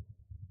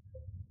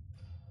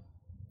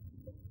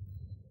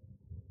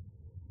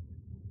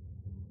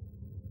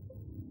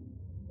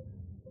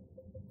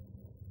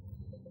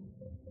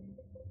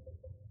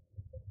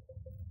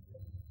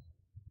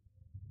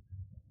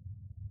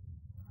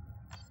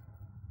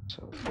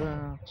 So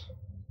that.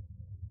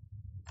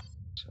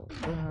 So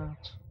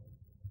that.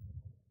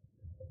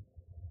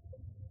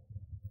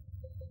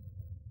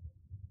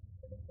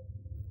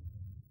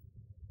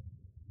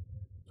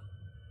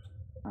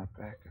 Not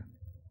back on.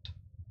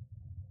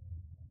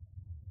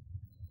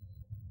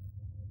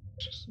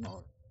 Just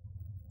another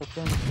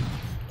weapon.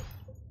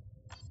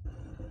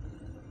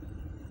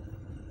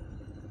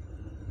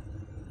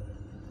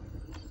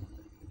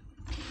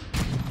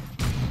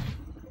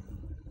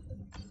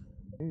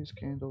 Use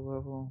candle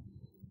level.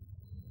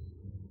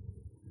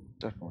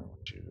 Definitely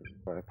want you to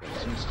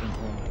bypass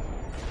instantly.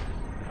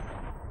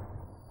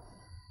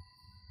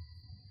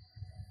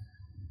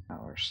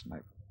 Now our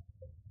sniper.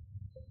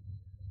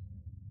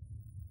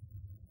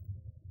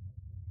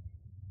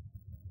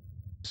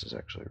 This is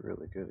actually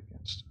really good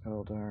against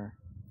Eldar.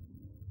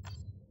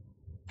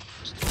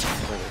 Just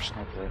better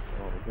sniper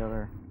rifle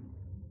altogether.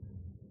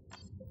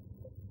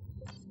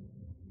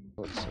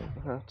 Let's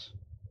save that.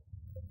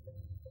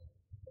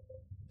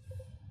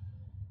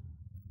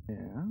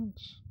 And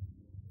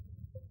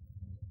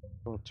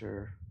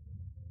filter.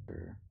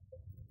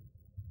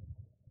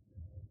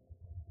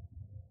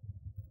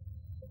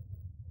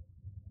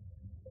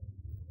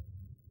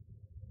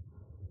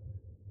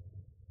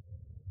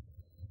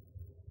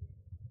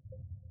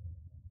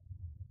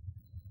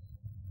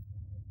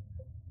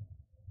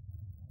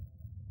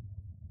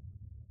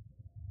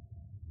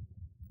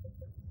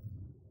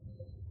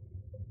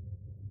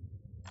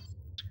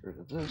 rid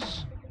of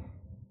this.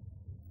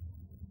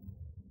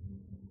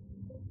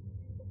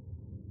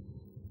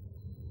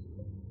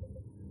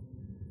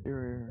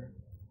 Exterior,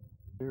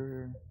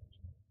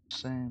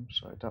 same,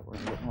 so I doubt we're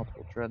gonna get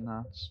multiple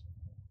dreadnoughts.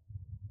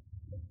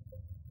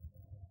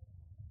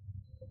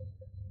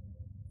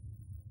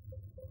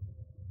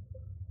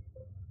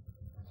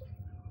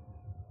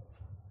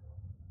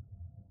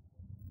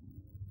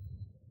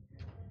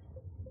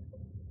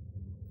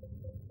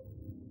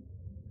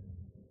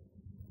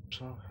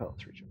 So, health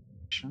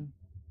regeneration.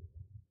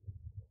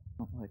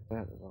 Don't like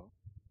that at all.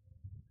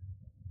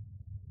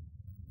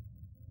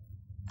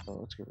 So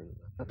let's get rid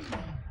of that.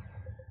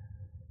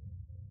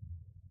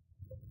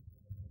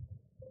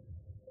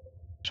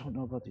 I don't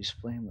know about these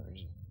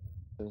flamers.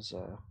 Because,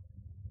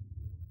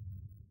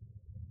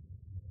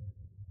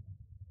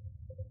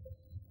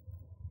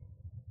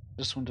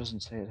 this one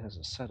doesn't say it has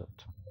a setup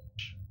time,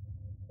 which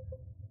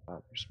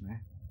bothers me.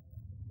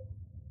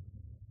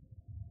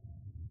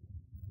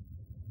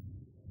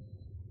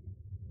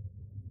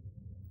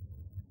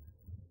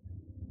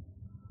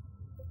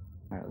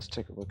 Alright, let's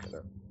take a look at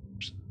it.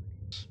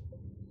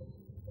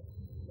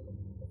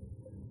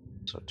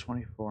 So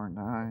 24,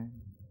 9,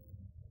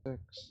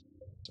 6,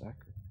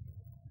 exactly.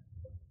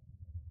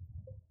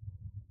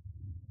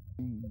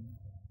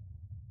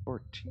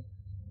 14.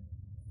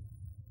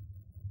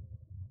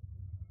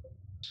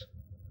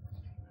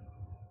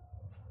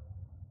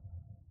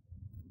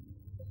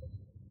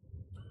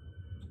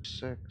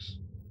 6.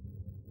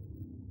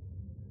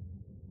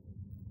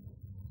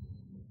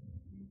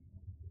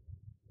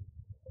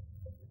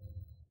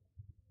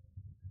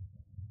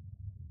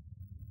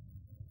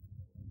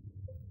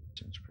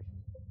 Seems pretty.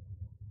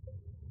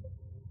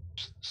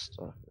 This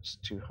stuff is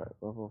too high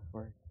level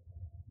for you.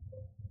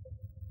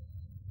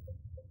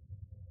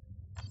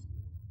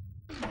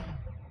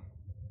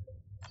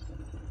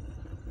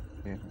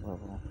 Gain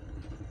level.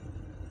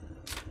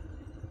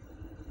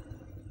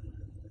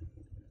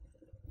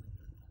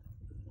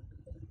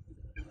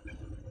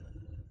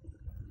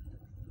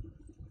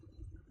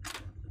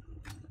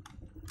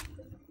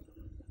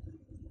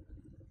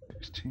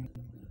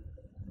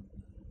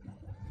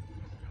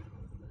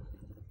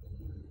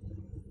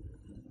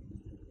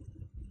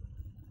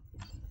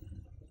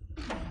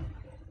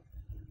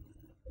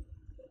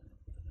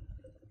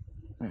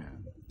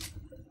 Man,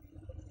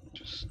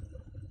 just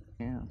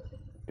can't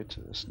get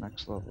to this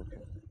next level.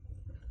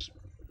 Just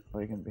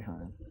lagging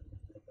behind.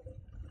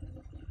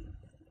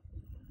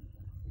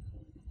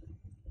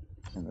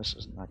 And this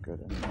is not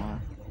good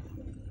anymore.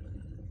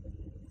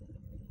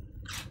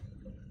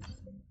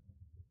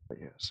 But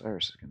yeah,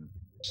 Cyrus is going to be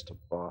just a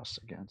boss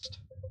against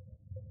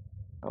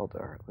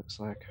Eldar, it looks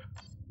like.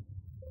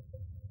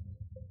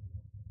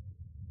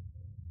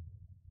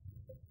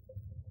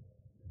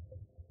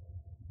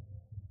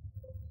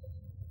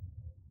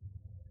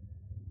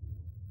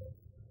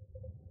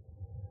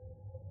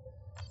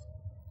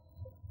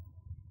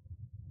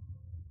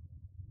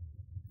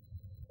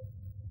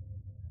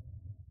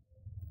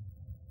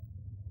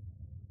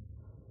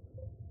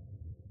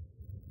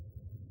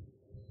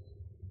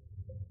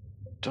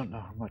 Don't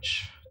know how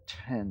much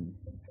 10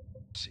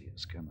 C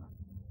is gonna,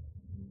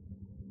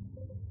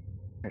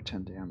 or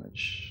 10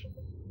 damage.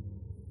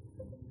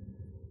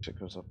 It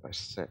goes up by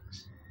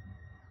 6.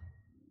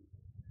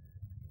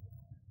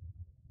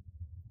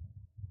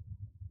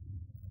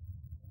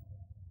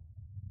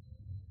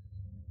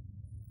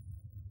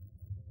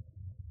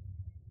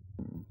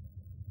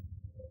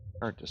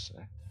 Hard to say.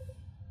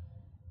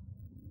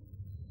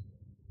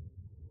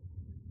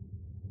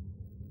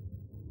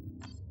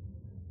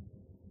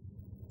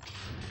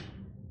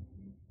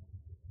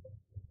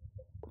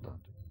 Hold on.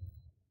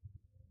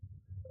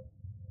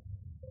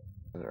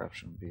 The other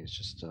option would be is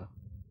just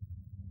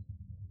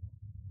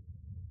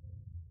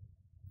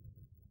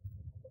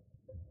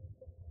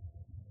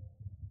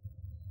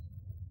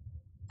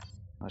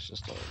that's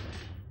just a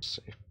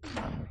safe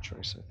armor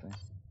choice, I think.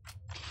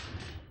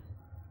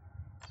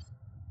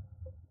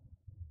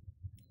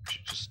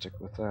 Should just stick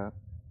with that.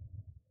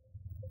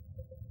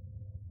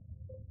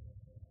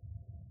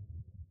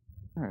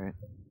 Alright.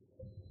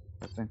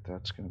 I think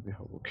that's going to be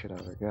how we'll kit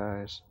out our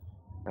guys.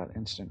 Got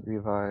instant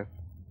revive.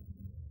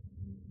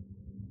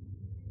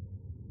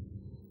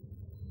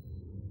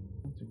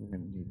 I don't think we're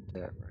going to need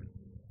that right.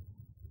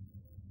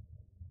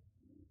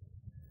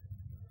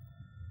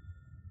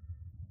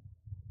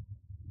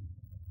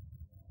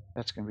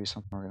 That's going to be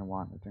something we're going to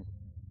want. I think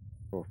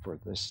we'll go for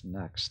this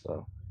next,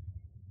 though.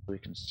 So we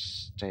can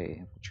stay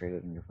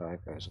infiltrated and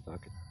revive guys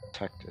without getting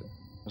detected.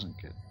 Doesn't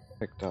get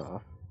picked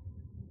off.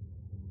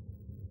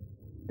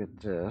 Get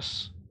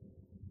this.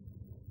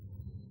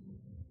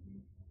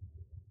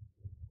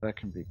 That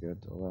can be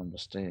good to allow him to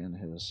stay in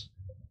his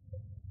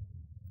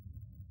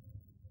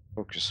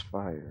focus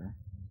fire.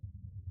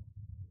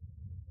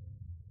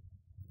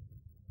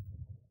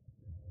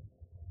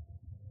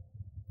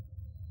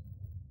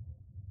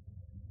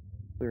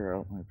 Clear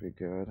out might be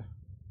good. I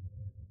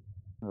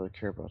don't really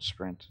care about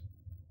sprint.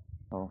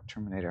 Oh,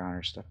 Terminator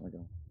Honor's definitely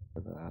going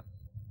for that.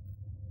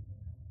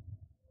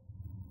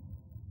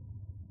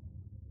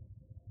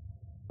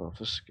 Well, if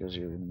this gives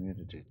you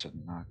immunity to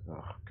knock.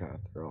 Oh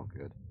god, they're all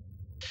good.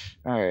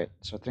 Alright,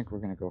 so I think we're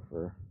gonna go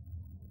for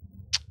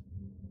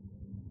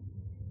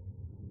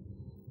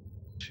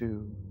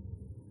 2.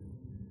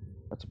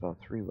 That's about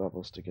 3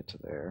 levels to get to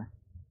there.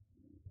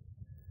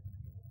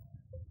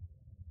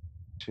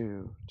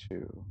 2,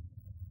 2,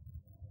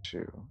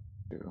 2,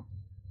 2.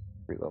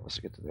 3 levels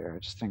to get to there. I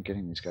just think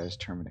getting these guys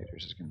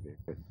Terminators is going to be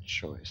a good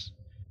choice.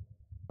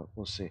 But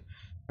we'll see.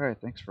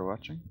 Alright, thanks for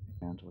watching,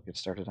 and we'll get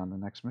started on the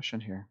next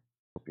mission here.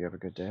 Hope you have a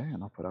good day,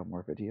 and I'll put out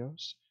more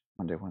videos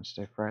Monday,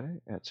 Wednesday, Friday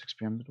at 6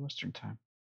 p.m. Midwestern time.